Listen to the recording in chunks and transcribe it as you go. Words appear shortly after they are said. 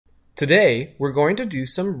Today, we're going to do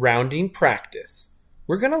some rounding practice.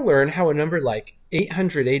 We're going to learn how a number like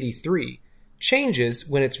 883 changes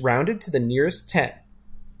when it's rounded to the nearest 10.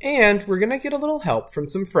 And we're going to get a little help from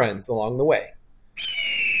some friends along the way.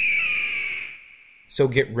 So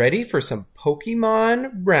get ready for some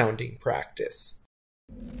Pokemon rounding practice.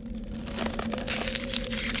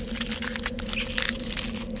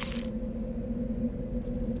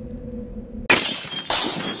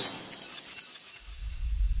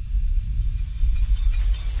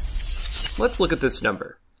 Let's look at this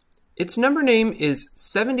number. Its number name is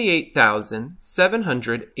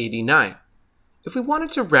 78,789. If we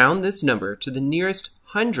wanted to round this number to the nearest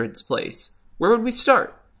hundreds place, where would we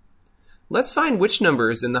start? Let's find which number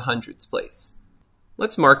is in the hundreds place.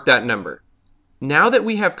 Let's mark that number. Now that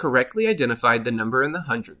we have correctly identified the number in the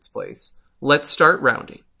hundreds place, let's start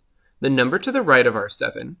rounding. The number to the right of our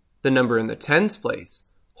 7, the number in the tens place,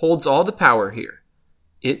 holds all the power here.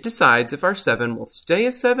 It decides if our 7 will stay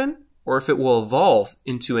a 7 or if it will evolve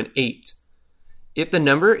into an 8. If the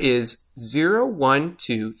number is 0, 1,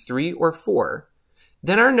 2, 3, or 4,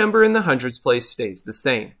 then our number in the hundreds place stays the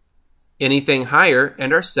same. Anything higher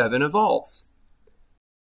and our 7 evolves.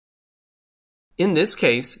 In this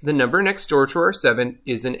case, the number next door to our 7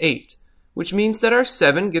 is an 8, which means that our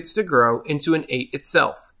 7 gets to grow into an 8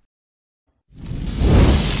 itself.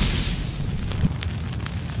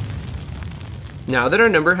 Now that our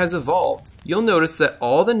number has evolved, you'll notice that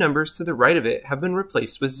all the numbers to the right of it have been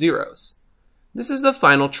replaced with zeros. This is the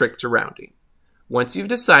final trick to rounding. Once you've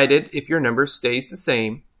decided if your number stays the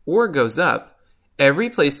same or goes up, every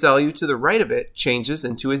place value to the right of it changes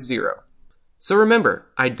into a 0. So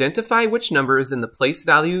remember, identify which number is in the place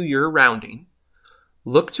value you're rounding,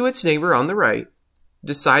 look to its neighbor on the right,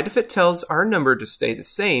 decide if it tells our number to stay the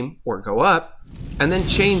same or go up, and then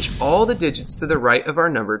change all the digits to the right of our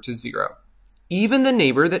number to 0. Even the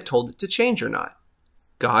neighbor that told it to change or not.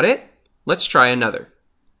 Got it? Let's try another.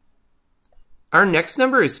 Our next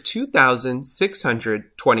number is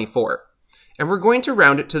 2,624, and we're going to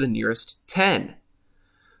round it to the nearest 10.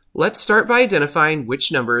 Let's start by identifying which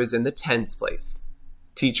number is in the tens place.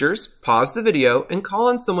 Teachers, pause the video and call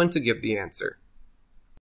on someone to give the answer.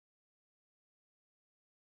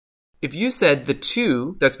 If you said the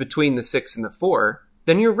 2 that's between the 6 and the 4,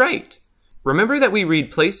 then you're right. Remember that we read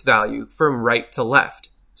place value from right to left,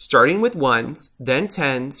 starting with ones, then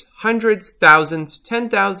tens, hundreds, thousands,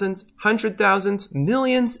 10,000s, 100,000s,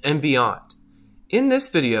 millions, and beyond. In this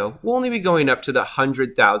video, we'll only be going up to the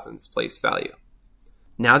 100,000s place value.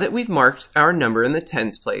 Now that we've marked our number in the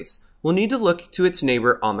tens place, we'll need to look to its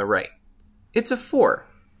neighbor on the right. It's a 4.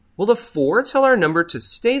 Will the 4 tell our number to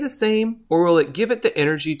stay the same, or will it give it the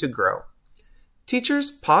energy to grow?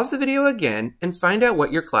 Teachers, pause the video again and find out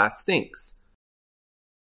what your class thinks.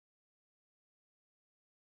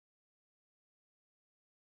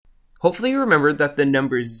 Hopefully you remembered that the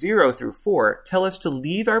numbers 0 through 4 tell us to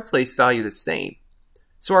leave our place value the same.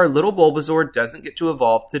 So our little Bulbasaur doesn't get to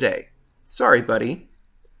evolve today. Sorry, buddy.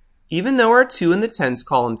 Even though our 2 in the tens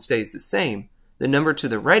column stays the same, the number to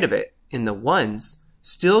the right of it, in the ones,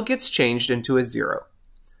 still gets changed into a 0.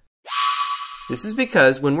 This is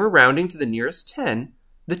because when we're rounding to the nearest 10,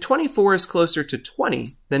 the 24 is closer to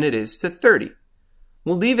 20 than it is to 30.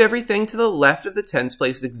 We'll leave everything to the left of the tens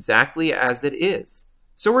place exactly as it is.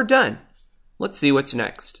 So we're done. Let's see what's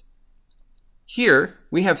next. Here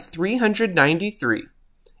we have 393,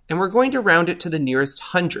 and we're going to round it to the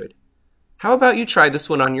nearest 100. How about you try this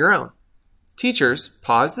one on your own? Teachers,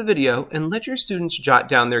 pause the video and let your students jot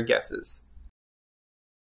down their guesses.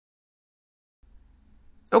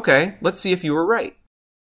 Okay, let's see if you were right.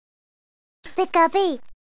 Pika-pee.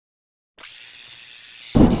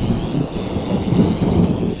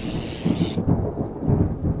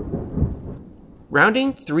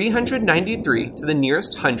 Rounding 393 to the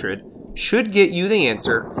nearest 100 should get you the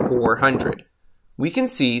answer 400. We can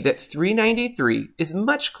see that 393 is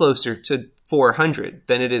much closer to 400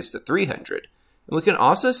 than it is to 300. And we can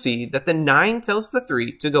also see that the 9 tells the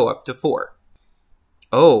 3 to go up to 4.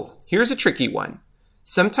 Oh, here's a tricky one.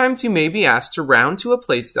 Sometimes you may be asked to round to a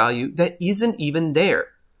place value that isn't even there.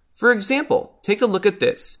 For example, take a look at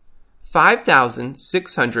this,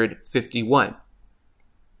 5,651.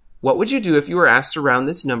 What would you do if you were asked to round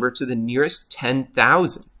this number to the nearest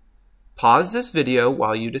 10,000? Pause this video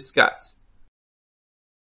while you discuss.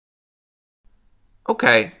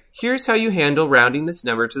 Okay, here's how you handle rounding this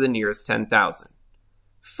number to the nearest 10,000.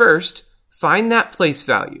 First, find that place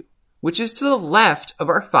value, which is to the left of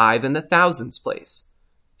our 5 in the thousands place.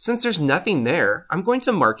 Since there's nothing there, I'm going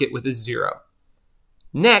to mark it with a 0.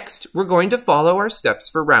 Next, we're going to follow our steps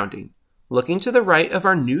for rounding, looking to the right of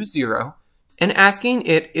our new 0 and asking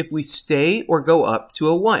it if we stay or go up to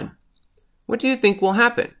a 1. What do you think will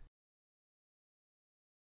happen?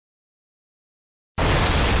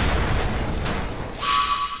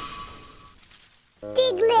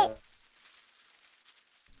 Diglett.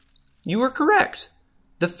 You were correct.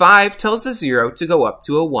 The 5 tells the 0 to go up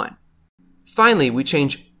to a 1. Finally, we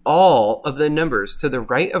change all of the numbers to the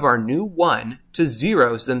right of our new 1 to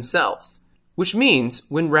zeros themselves, which means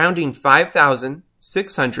when rounding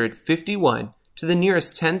 5,651 to the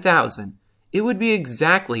nearest 10,000, it would be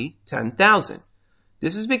exactly 10,000.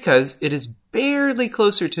 This is because it is barely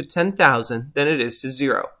closer to 10,000 than it is to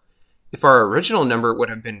 0. If our original number would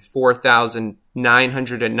have been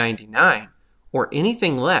 4,999 or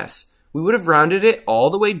anything less, we would have rounded it all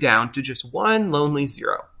the way down to just one lonely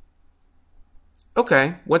 0.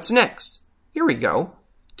 Okay, what's next? Here we go.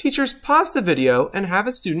 Teachers, pause the video and have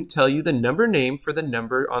a student tell you the number name for the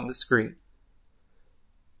number on the screen.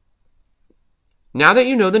 Now that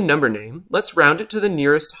you know the number name, let's round it to the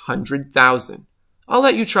nearest 100,000. I'll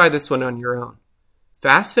let you try this one on your own.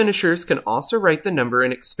 Fast finishers can also write the number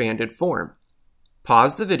in expanded form.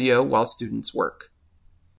 Pause the video while students work.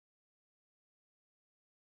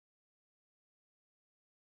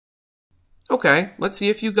 Okay, let's see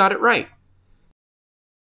if you got it right.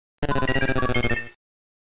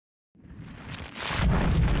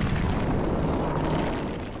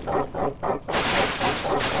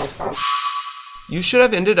 You should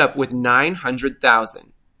have ended up with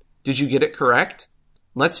 900,000. Did you get it correct?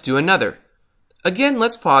 Let's do another. Again,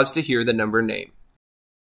 let's pause to hear the number name.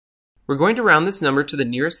 We're going to round this number to the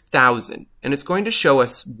nearest 1,000, and it's going to show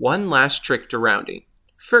us one last trick to rounding.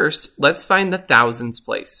 First, let's find the thousands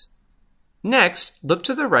place. Next, look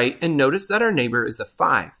to the right and notice that our neighbor is a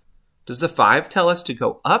 5. Does the 5 tell us to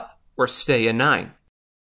go up or stay a 9?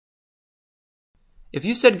 If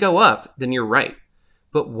you said go up, then you're right.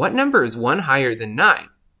 But what number is 1 higher than 9?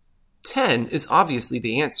 10 is obviously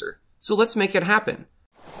the answer, so let's make it happen.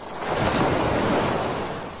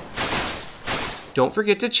 Don't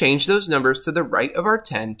forget to change those numbers to the right of our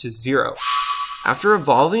 10 to 0. After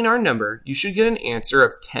evolving our number, you should get an answer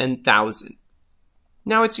of 10,000.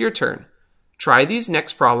 Now it's your turn. Try these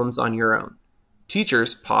next problems on your own.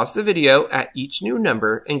 Teachers, pause the video at each new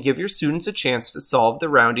number and give your students a chance to solve the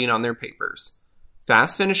rounding on their papers.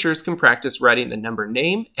 Fast finishers can practice writing the number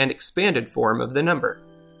name and expanded form of the number.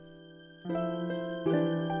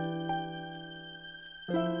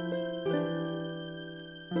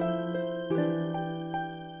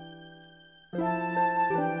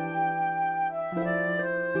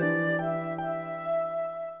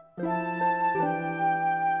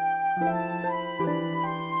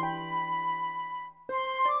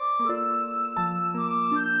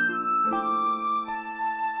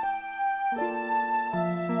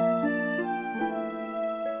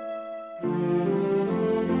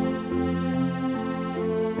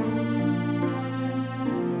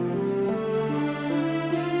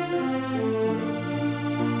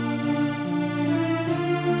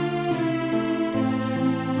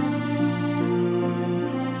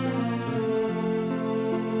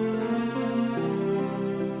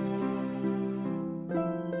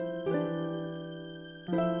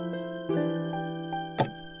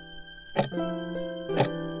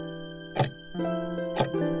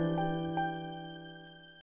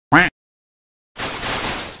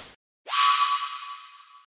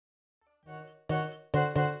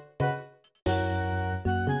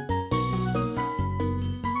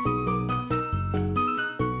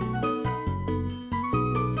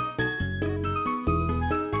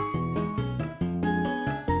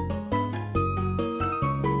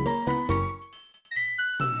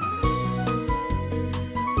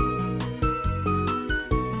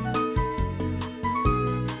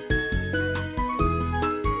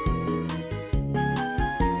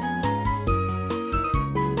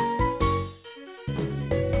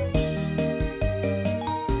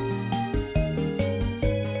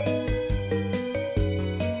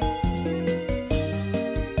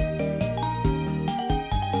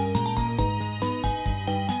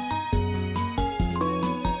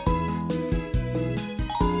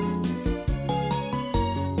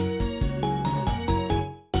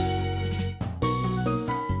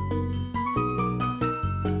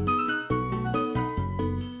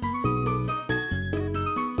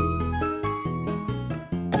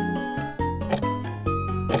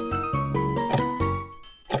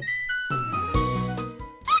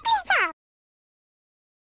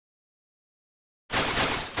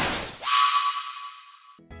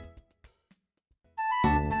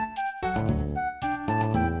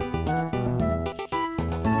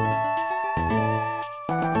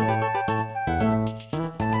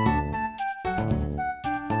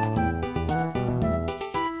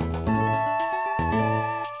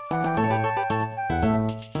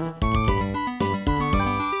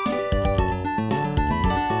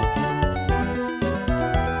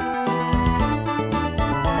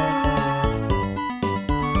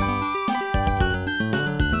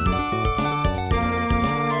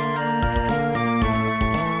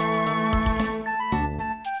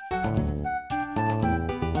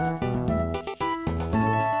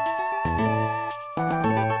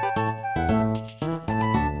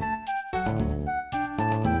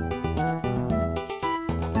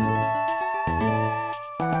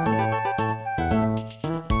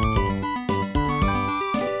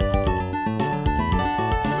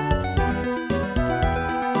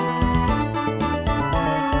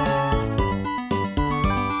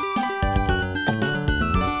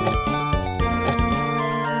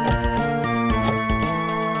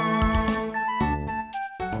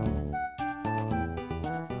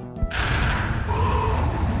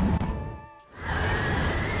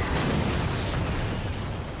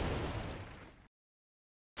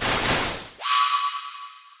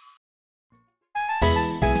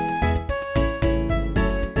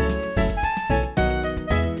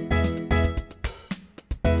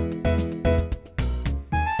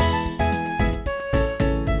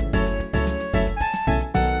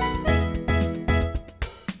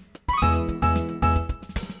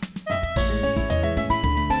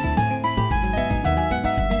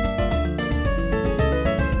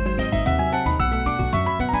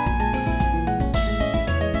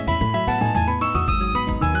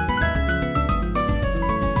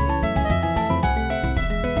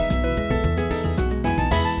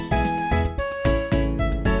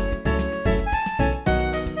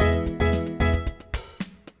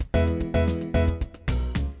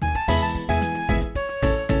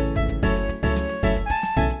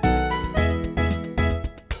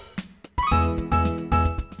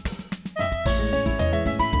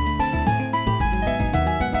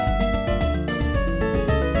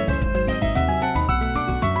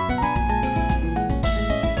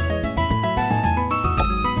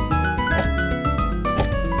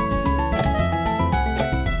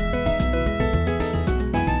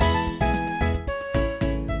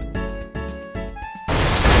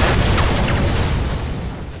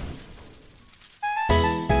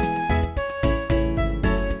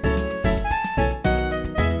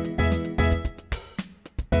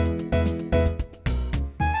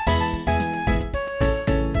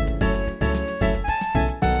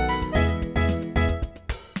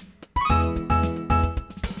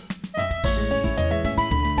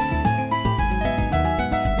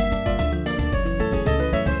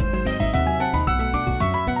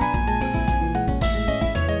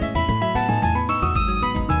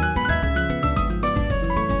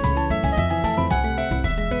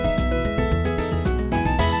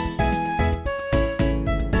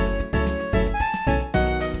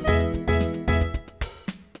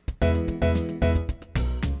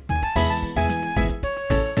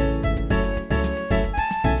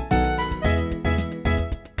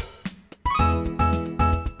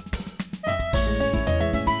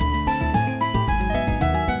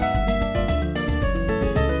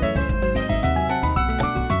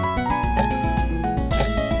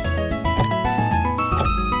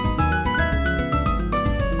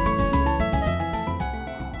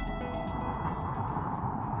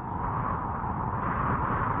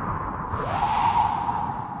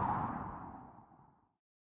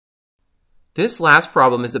 This last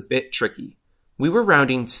problem is a bit tricky. We were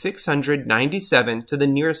rounding 697 to the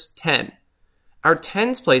nearest 10. Our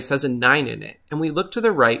tens place has a 9 in it, and we look to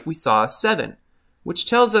the right, we saw a 7, which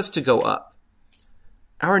tells us to go up.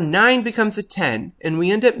 Our 9 becomes a 10, and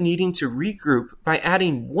we end up needing to regroup by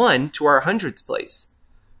adding 1 to our hundreds place.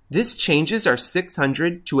 This changes our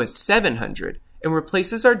 600 to a 700 and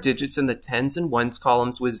replaces our digits in the tens and ones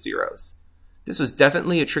columns with zeros. This was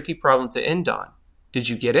definitely a tricky problem to end on. Did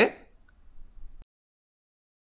you get it?